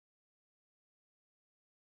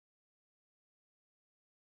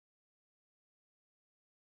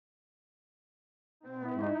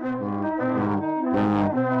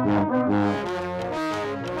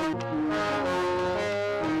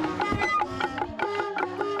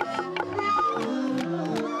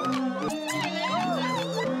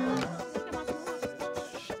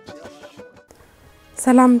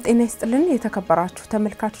ሰላም ጤና ይስጥልን የተከበራችሁ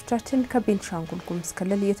ተመልካቾቻችን ከቤንሻንጉል ጉሙዝ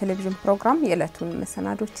ክልል የቴሌቪዥን ፕሮግራም የዕለቱን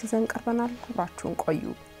መሰናዶች ይዘን ቀርበናል። አብራችሁን ቆዩ።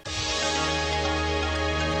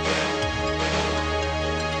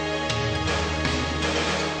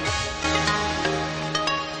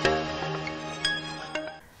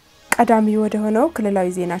 ቀዳሚ ወደ ሆነው ክልላዊ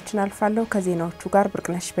ዜናችን አልፋለሁ። ከዜናዎቹ ጋር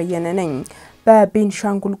ብርቅነሽ በየነ ነኝ።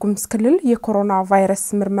 በቤንሻንጉል ጉሙዝ ክልል የኮሮና ቫይረስ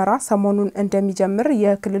ምርመራ ሰሞኑን እንደሚጀምር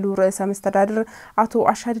የክልሉ ርዕሰ መስተዳድር አቶ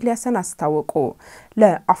አሻድሊ ሐሰን አስታወቁ።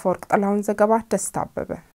 ለአፈወርቅ ጥላሁን ዘገባ ደስታ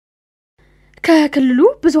አበበ ከክልሉ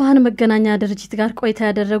ብዙሃን መገናኛ ድርጅት ጋር ቆይታ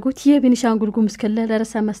ያደረጉት የቤንሻንጉል ጉሙዝ ክልል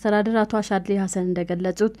ርዕሰ መስተዳድር አቶ አሻድሊ ሐሰን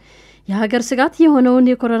እንደገለጹት የሀገር ስጋት የሆነውን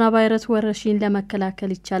የኮሮና ቫይረስ ወረርሽኝ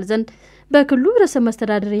ለመከላከል ይቻል ዘንድ በክልሉ ርዕሰ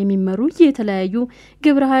መስተዳድር የሚመሩ የተለያዩ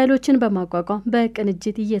ግብረ ኃይሎችን በማቋቋም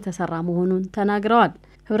በቅንጅት እየተሰራ መሆኑን ተናግረዋል።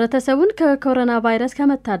 ህብረተሰቡን ከኮሮና ቫይረስ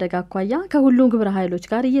ከመታደግ አኳያ ከሁሉም ግብረ ኃይሎች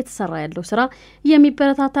ጋር እየተሰራ ያለው ስራ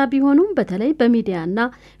የሚበረታታ ቢሆኑም በተለይ በሚዲያና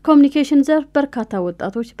ኮሙኒኬሽን ዘርፍ በርካታ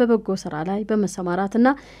ወጣቶች በበጎ ስራ ላይ በመሰማራትና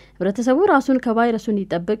ህብረተሰቡ ራሱን ከቫይረሱ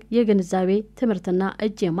እንዲጠብቅ የግንዛቤ ትምህርትና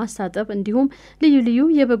እጅ የማሳጠብ እንዲሁም ልዩ ልዩ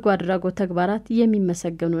የበጎ አድራጎት ተግባራት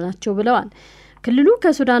የሚመሰገኑ ናቸው ብለዋል። ክልሉ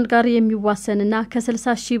ከሱዳን ጋር የሚዋሰንና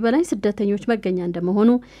ከ60 ሺህ በላይ ስደተኞች መገኛ እንደመሆኑ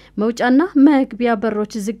መውጫና መግቢያ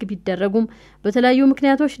በሮች ዝግ ቢደረጉም በተለያዩ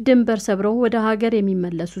ምክንያቶች ድንበር ሰብረው ወደ ሀገር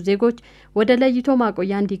የሚመለሱ ዜጎች ወደ ለይቶ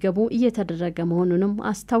ማቆያ እንዲገቡ እየተደረገ መሆኑንም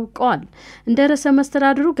አስታውቀዋል። እንደ ርዕሰ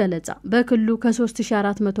መስተዳድሩ ገለጻ በክልሉ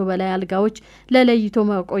ከ3400 በላይ አልጋዎች ለለይቶ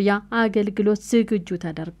ማቆያ አገልግሎት ዝግጁ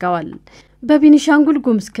ተደርገዋል። በቤንሻንጉል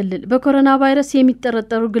ጉሙዝ ክልል በኮሮና ቫይረስ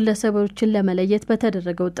የሚጠረጠሩ ግለሰቦችን ለመለየት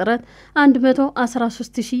በተደረገው ጥረት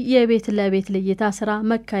 113000 የቤት ለቤት ለይታ ስራ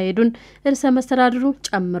መካሄዱን ርዕሰ መስተዳድሩ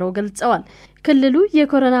ጨምሮ ገልጸዋል። ክልሉ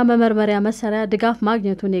የኮሮና መመርመሪያ መሳሪያ ድጋፍ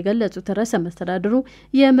ማግኘቱን የገለጹት ርዕሰ መስተዳድሩ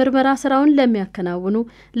የምርመራ ስራውን ለሚያከናውኑ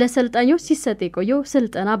ለሰልጣኞች ሲሰጥ የቆየው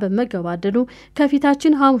ስልጠና በመገባደዱ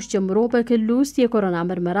ከፊታችን ሐሙስ ጀምሮ በክልሉ ውስጥ የኮሮና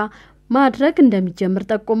ምርመራ ማድረግ እንደሚጀምር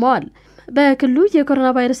ጠቁመዋል። በክልሉ የኮሮና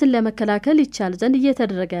ቫይረስን ለመከላከል ይቻል ዘንድ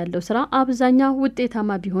እየተደረገ ያለው ስራ አብዛኛው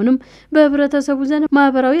ውጤታማ ቢሆንም በህብረተሰቡ ዘንድ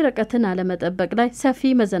ማህበራዊ ርቀትን አለመጠበቅ ላይ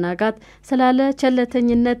ሰፊ መዘናጋት ስላለ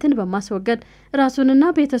ቸልተኝነትን በማስወገድ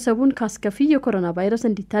ራሱንና ቤተሰቡን ካስከፊ የኮሮና ቫይረስ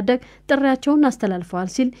እንዲታደግ ጥሪያቸውን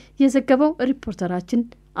አስተላልፈዋል ሲል የዘገበው ሪፖርተራችን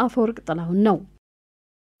አፈወርቅ ጥላሁን ነው።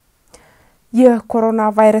 የኮሮና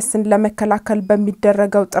ቫይረስን ለመከላከል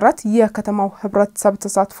በሚደረገው ጥረት የከተማው ህብረተሰብ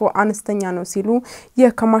ተሳትፎ አነስተኛ ነው ሲሉ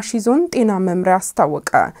የከማሺ ዞን ጤና መምሪያ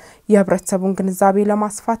አስታወቀ። የህብረተሰቡን ግንዛቤ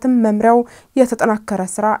ለማስፋትም መምሪያው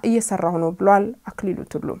የተጠናከረ ስራ እየሰራው ነው ብሏል። አክሊሉ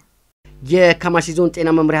ቱሉ የከማሺ ዞን ጤና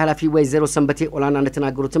መምሪያ ኃላፊ ወይዘሮ ሰንበቴ ኦላና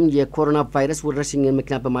እንደተናገሩትም የኮሮና ቫይረስ ወረርሽኝ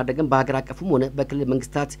ምክንያት በማድረግም በሀገር አቀፍም ሆነ በክልል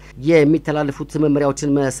መንግስታት የሚተላለፉት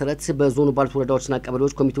መመሪያዎችን መሰረት በዞኑ ባሉት ወረዳዎችና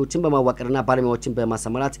ቀበሌዎች ኮሚቴዎችን በማዋቀርና ባለሙያዎችን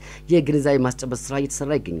በማሰማራት የግንዛቤ ማስጨበጥ ስራ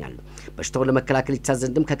እየተሰራ ይገኛል። በሽታውን ለመከላከል ይቻል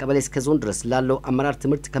ዘንድም ከቀበሌ እስከ ዞን ድረስ ላለው አመራር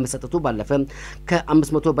ትምህርት ከመሰጠቱ ባለፈ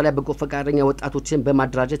ከ500 በላይ በጎ ፈቃደኛ ወጣቶችን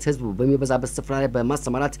በማደራጀት ህዝቡ በሚበዛበት ስፍራ ላይ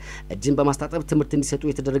በማሰማራት እጅን በማስታጠብ ትምህርት እንዲሰጡ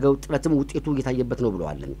የተደረገው ጥረትም ውጤቱ እየታየበት ነው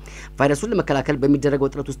ብለዋል። ቫይረሱን ለመከላከል በሚደረገው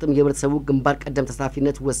ጥረት ውስጥም የህብረተሰቡ ግንባር ቀደም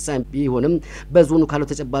ተሳታፊነት ወሳኝ ቢሆንም በዞኑ ካለው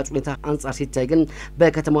ተጨባጭ ሁኔታ አንጻር ሲታይ ግን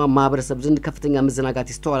በከተማዋ ማህበረሰብ ዘንድ ከፍተኛ መዘናጋት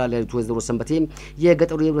ይስተዋላል ያሉት ወይዘሮ ሰንበቴ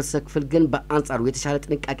የገጠሩ የህብረተሰብ ክፍል ግን በአንጻሩ የተሻለ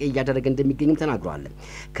ጥንቃቄ እያደረገ እንደሚገኝም ተናግረዋል።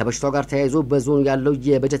 ከበሽታው ጋር ተያይዞ በዞኑ ያለው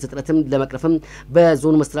የበጀት እጥረትም ለመቅረፍም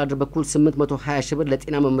በዞኑ መስተዳድር በኩል 820 ሺህ ብር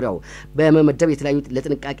ለጤና መምሪያው በመመደብ የተለያዩ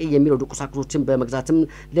ለጥንቃቄ የሚረዱ ቁሳቁሶችን በመግዛትም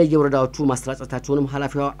ለየወረዳዎቹ ማስተላለፋቸውንም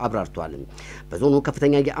ኃላፊዋ አብራርተዋል። በዞኑ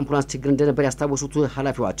ከፍተኛ የአምቡላንስ ችግር እንደነበር ያስታወሱት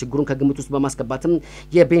ኃላፊዋ ችግሩን ከግምት ውስጥ በማስገባትም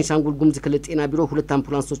የቤንሻንጉል ጉሙዝ ክልል ጤና ቢሮ 2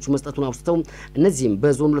 አምቡላንሶች መስጠቱን አውስተው እነዚህም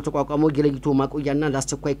በዞኑ ለተቋቋመው የለይቶ ማቆያና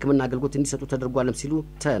ለአስቸኳይ ሕክምና አገልግሎት እንዲሰጡ ተደርጓልም ሲሉ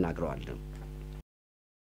ተናግረዋል።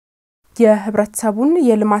 የህብረተሰቡን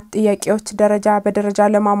የልማት ጥያቄዎች ደረጃ በደረጃ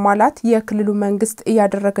ለማሟላት የክልሉ መንግስት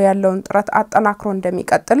እያደረገ ያለውን ጥረት አጠናክሮ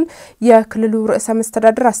እንደሚቀጥል የክልሉ ርዕሰ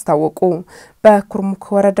መስተዳድር አስታወቁ። በኩርሙክ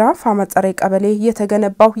ወረዳ ፋመጸሬ ቀበሌ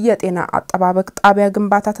የተገነባው የጤና አጠባበቅ ጣቢያ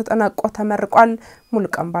ግንባታ ተጠናቆ ተመርቋል።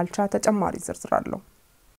 ሙልቀን ባልቻ ተጨማሪ ዝርዝር አለው።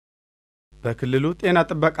 በክልሉ ጤና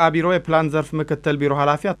ጥበቃ ቢሮ የፕላን ዘርፍ ምክትል ቢሮ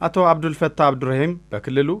ኃላፊ አቶ አብዱል ፈታህ አብዱረሂም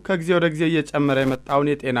በክልሉ ከጊዜ ወደ ጊዜ እየጨመረ የመጣውን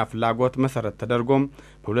የጤና ፍላጎት መሰረት ተደርጎም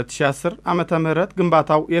በ2010 ዓመተ ምህረት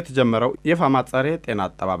ግንባታው የተጀመረው የፋመጸሬ ጤና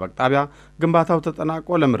አጠባበቅ ጣቢያ ግንባታው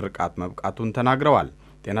ተጠናቆ ለምርቃት መብቃቱን ተናግረዋል።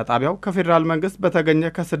 ጤና ጣቢያው ከፌዴራል መንግስት በተገኘ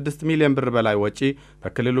ከ6 ሚሊዮን ብር በላይ ወጪ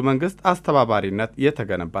በክልሉ መንግስት አስተባባሪነት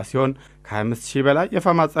የተገነባ ሲሆን ከ25000 በላይ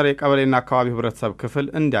የፋማጸሬ ቀበሌና አካባቢ ህብረተሰብ ክፍል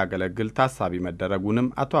እንዲያገለግል ታሳቢ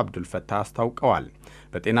መደረጉንም አቶ አብዱል ፈታ አስታውቀዋል።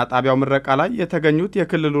 በጤና ጣቢያው ምረቃ ላይ የተገኙት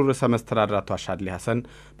የክልሉ ርዕሰ መስተዳድር አቶ አሻድሊ ሐሰን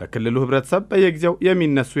በክልሉ ህብረተሰብ በየጊዜው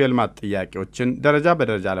የሚነሱ የልማት ጥያቄዎችን ደረጃ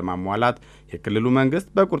በደረጃ ለማሟላት የክልሉ መንግስት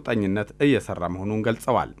በቁርጠኝነት እየሰራ መሆኑን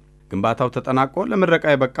ገልጸዋል። ግንባታው ተጠናቆ ለምረቃ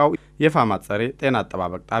የበቃው የፋማጸሬ ጤና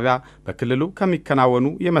አጠባበቅ ጣቢያ በክልሉ ከሚከናወኑ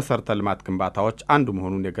የመሰረተ ልማት ግንባታዎች አንዱ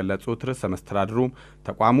መሆኑን የገለጹት ርዕሰ መስተዳድሩ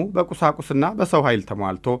ተቋሙ በቁሳቁስና በሰው ኃይል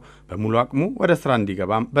ተሟልቶ በሙሉ አቅሙ ወደ ስራ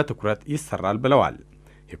እንዲገባም በትኩረት ይሰራል ብለዋል።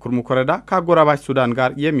 የኩርሙክ ወረዳ ከአጎራባች ሱዳን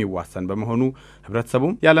ጋር የሚዋሰን በመሆኑ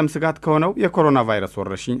ህብረተሰቡም ያለም ስጋት ከሆነው የኮሮና ቫይረስ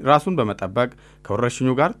ወረርሽኝ ራሱን በመጠበቅ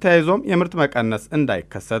ከወረርሽኙ ጋር ተያይዞም የምርት መቀነስ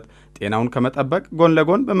እንዳይከሰት ጤናውን ከመጠበቅ ጎን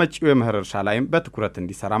ለጎን በመጪው የመኸር እርሻ ላይም በትኩረት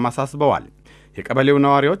እንዲሰራ ማሳስበዋል። የቀበሌው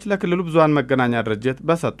ነዋሪዎች ለክልሉ ብዙሃን መገናኛ ድርጅት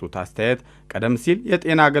በሰጡት አስተያየት ቀደም ሲል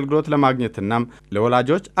የጤና አገልግሎት ለማግኘትና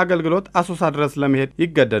ለወላጆች አገልግሎት አሶሳ ድረስ ለመሄድ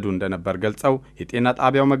ይገደዱ እንደነበር ገልጸው የጤና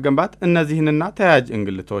ጣቢያው መገንባት እነዚህንና ተያያዥ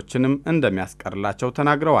እንግልቶችንም እንደሚያስቀርላቸው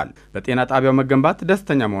ተናግረዋል። በጤና ጣቢያው መገንባት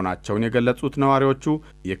ደስተኛ መሆናቸውን የገለጹት ነዋሪዎቹ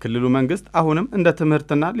የክልሉ መንግስት አሁንም እንደ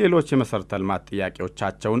ትምህርትና ሌሎች የመሰረተ ልማት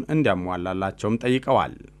ጥያቄዎቻቸውን እንዲያሟላላቸውም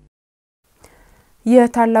ጠይቀዋል።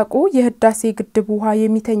 የታላቁ የህዳሴ ግድብ ውሃ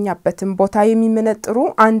የሚተኛበትን ቦታ የሚመነጥሩ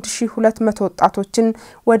 1200 ወጣቶችን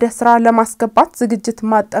ወደ ስራ ለማስገባት ዝግጅት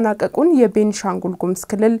ማጠናቀቁን የቤኒሻንጉል ጉሙዝ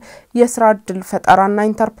ክልል የስራ ዕድል ፈጠራና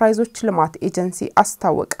ኢንተርፕራይዞች ልማት ኤጀንሲ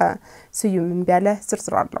አስታወቀ። ስዩም እንቢያለ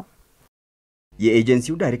ዝርዝር አለው።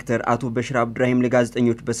 የኤጀንሲው ዳይሬክተር አቶ በሽር አብዱራሂም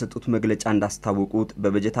ለጋዜጠኞች በሰጡት መግለጫ እንዳስታወቁት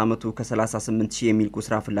በበጀት ዓመቱ ከ38000 የሚልቁ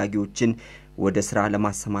ስራ ፍላጊዎችን ወደ ስራ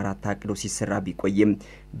ለማሰማራት ታቅዶ ሲሰራ ቢቆይም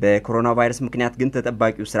በኮሮና ቫይረስ ምክንያት ግን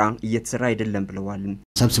ተጠባቂው ስራ እየተሰራ አይደለም ብለዋል።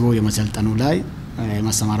 ሰብስቦ የመሰልጠኑ ላይ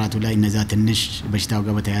የማሰማራቱ ላይ እነዛ ትንሽ በሽታው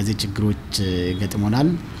ጋር በተያያዘ ችግሮች ገጥሞናል።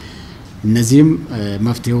 እነዚህም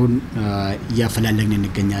መፍትሄውን እያፈላለግን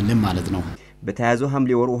እንገኛለን ማለት ነው። በተያያዘው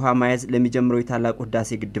ሐምሌ ወር ውሃ ማያዝ ለሚጀምረው የታላቁ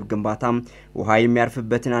ህዳሴ ግድብ ግንባታ ውሃ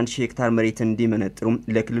የሚያርፍበትን 1000 ሄክታር መሬት እንዲመነጥሩ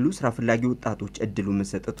ለክልሉ ስራ ፍላጊ ወጣቶች እድሉ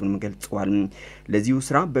መሰጠቱን ገልጸዋል። ለዚሁ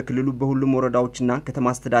ስራ በክልሉ በሁሉም ወረዳዎችና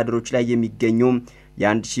ከተማ አስተዳደሮች ላይ የሚገኙ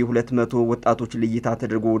የ1200 ወጣቶች ልይታ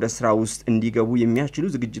ተደርጎ ወደ ስራ ውስጥ እንዲገቡ የሚያስችሉ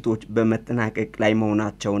ዝግጅቶች በመጠናቀቅ ላይ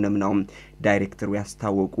መሆናቸውንም ነው ዳይሬክተሩ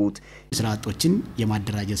ያስታወቁት። ስራ አጦችን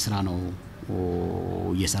የማደራጀት ስራ ነው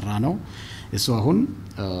እየሰራ ነው። እሱ አሁን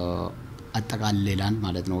አጠቃለላን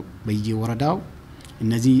ማለት ነው። በየወረዳው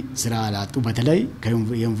እነዚህ ስራ ያጡ በተለይ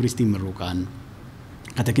ከዩኒቨርሲቲ ምሩቃን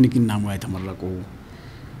ከቴክኒክና ሙያ የተመረቁ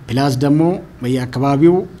ፕላስ ደግሞ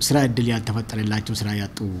በየአካባቢው ስራ እድል ያልተፈጠረላቸው ስራ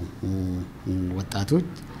ያጡ ወጣቶች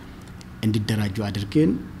እንዲደራጁ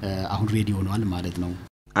አድርገን አሁን ሬዲ ሆኗል ማለት ነው።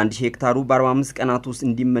 1000 ሄክታሩ በ45 ቀናት ውስጥ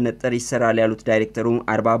እንዲመነጠር ይሰራል ያሉት ዳይሬክተሩ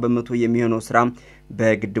 40% የሚሆነው ስራ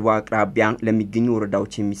በግድቡ አቅራቢያ ለሚገኙ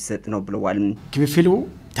ወረዳዎች የሚሰጥ ነው ብለዋል። ክፍፍሉ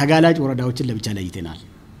ተጋላጭ ወረዳዎችን ለብቻ ለይተናል።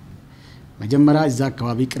 መጀመሪያ እዛ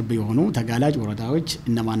አካባቢ ቅርብ የሆኑ ተጋላጭ ወረዳዎች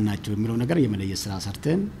እነማን ናቸው የሚለው ነገር የመለየት ስራ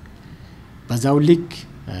ሰርተን በዛው ልክ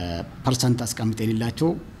ፐርሰንት አስቀምጠንላቸው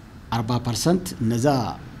 40% እነዛ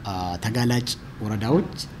ተጋላጭ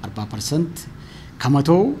ወረዳዎች 40% ከመቶ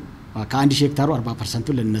ከ1000 ሄክታሩ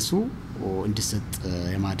 40% ለነሱ እንዲሰጥ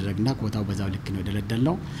የማድረግና ኮታው በዛው ልክ ነው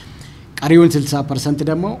ደለደልነው። ቀሪውን 60%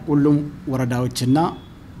 ደግሞ ሁሉም ወረዳዎችና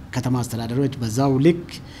ከተማ አስተዳደሮች በዛው ልክ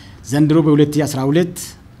ዘንድሮ በ2012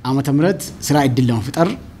 ዓመተ ምህረት ስራ እድል ለመፍጠር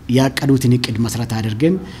ያቀዱትን እቅድ መሰረት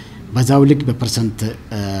አድርገን በዛው ልክ በፐርሰንት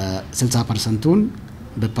 60%ን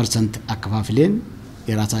በፐርሰንት አከፋፍለን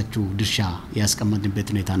የራሳችሁ ድርሻ ያስቀመጥንበት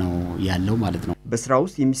ሁኔታ ነው ያለው ማለት ነው። በስራ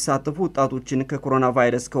ውስጥ የሚሳተፉ ወጣቶችን ከኮሮና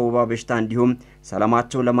ቫይረስ ከወባ በሽታ እንዲሁም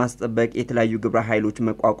ሰላማቸው ለማስጠበቅ የተለያዩ ግብረ ኃይሎች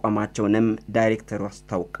መቋቋማቸውንም ዳይሬክተሩ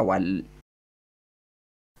አስታውቀዋል።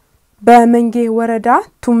 በመንጌ ወረዳ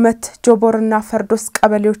ቱመት ጆቦርና ፈርዶስ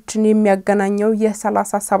ቀበሌዎችን የሚያገናኘው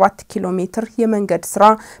የ37 ኪሎ ሜትር የመንገድ ስራ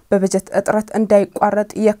በበጀት እጥረት እንዳይቋረጥ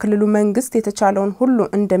የክልሉ መንግስት የተቻለውን ሁሉ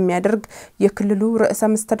እንደሚያደርግ የክልሉ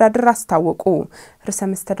ርዕሰ መስተዳድር አስታወቁ።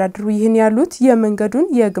 ርዕሰ መስተዳድሩ ይህን ያሉት የመንገዱን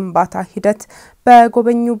የግንባታ ሂደት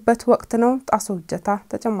በጎበኙበት ወቅት ነው። ጣሶ ጀታ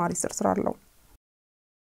ተጨማሪ ዝርዝር አለው።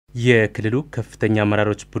 የክልሉ ከፍተኛ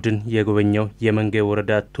አመራሮች ቡድን የጎበኘው የመንጌ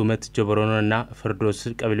ወረዳ ቱመት ጆቦርና ፈርዶስ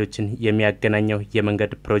ቀበሌዎችን የሚያገናኘው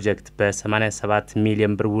የመንገድ ፕሮጀክት በ87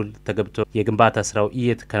 ሚሊዮን ብር ውል ተገብቶ የግንባታ ስራው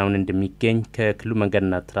እየተከናወነ እንደሚገኝ ከክልሉ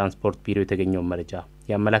መንገድና ትራንስፖርት ቢሮ የተገኘው መረጃ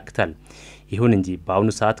ያመለክታል። ይሁን እንጂ በአሁኑ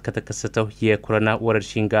ሰዓት ከተከሰተው የኮሮና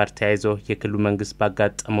ወረርሽኝ ጋር ተያይዞ የክልሉ መንግስት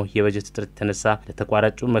ባጋጠመው የበጀት እጥረት የተነሳ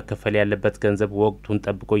ለተቋራጩ መከፈል ያለበት ገንዘብ ወቅቱን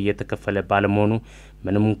ጠብቆ እየተከፈለ ባለመሆኑ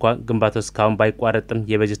ምንም እንኳን ግንባታው እስካሁን ባይቋረጥም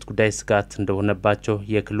የበጀት ጉዳይ ስጋት እንደሆነባቸው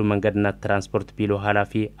የክልሉ መንገድና ትራንስፖርት ቢሮ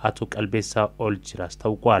ኃላፊ አቶ ቀልቤሳ ኦልጅራ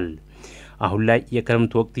አስታውቋል። አሁን ላይ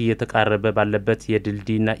የክረምት ወቅት እየተቃረበ ባለበት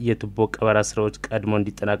የድልድይና የቱቦ ቀበራ ስራዎች ቀድሞ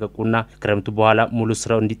እንዲጠናቀቁና ክረምቱ በኋላ ሙሉ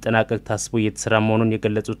ስራው እንዲጠናቀቅ ታስቦ እየተሰራ መሆኑን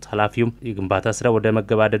የገለጹት ኃላፊው የግንባታ ስራ ወደ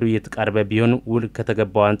መገባደዱ እየተቃረበ ቢሆን ውል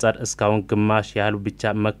ከተገባው አንጻር እስካሁን ግማሽ ያህሉ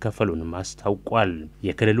ብቻ መከፈሉንም አስታውቋል።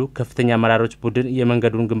 የክልሉ ከፍተኛ አመራሮች ቡድን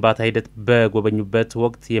የመንገዱን ግንባታ ሂደት በጎበኙበት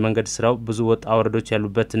ወቅት የመንገድ ስራው ብዙ ወጣ ወረዶች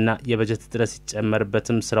ያሉበትና የበጀት እጥረት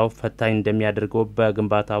ሲጨመርበትም ስራው ፈታኝ እንደሚያደርገው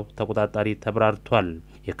በግንባታው ተቆጣጣሪ ተብራርቷል።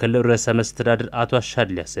 የክልሉ ርዕሰ መስተዳድር አቶ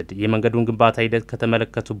አሻድሊ ያሰድ የመንገዱን ግንባታ ሂደት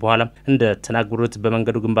ከተመለከቱ በኋላ እንደ ተናገሩት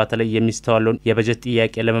በመንገዱ ግንባታ ላይ የሚስተዋለውን የበጀት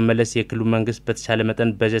ጥያቄ ለመመለስ የክልሉ መንግስት በተቻለ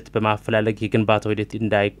መጠን በጀት በማፈላለግ የግንባታው ሂደት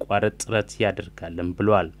እንዳይቋረጥ ጥረት ያደርጋልም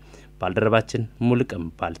ብለዋል። ባልደረባችን ሙልቀም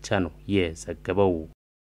ባልቻ ነው የዘገበው።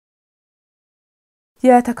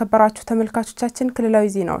 የተከበራችሁ ተመልካቾቻችን ክልላዊ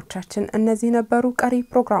ዜናዎቻችን እነዚህ ነበሩ። ቀሪ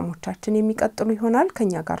ፕሮግራሞቻችን የሚቀጥሉ ይሆናል።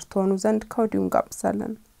 ከኛ ጋር ተሆኑ ዘንድ ከወዲሁ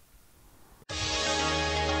ጋብዛለን።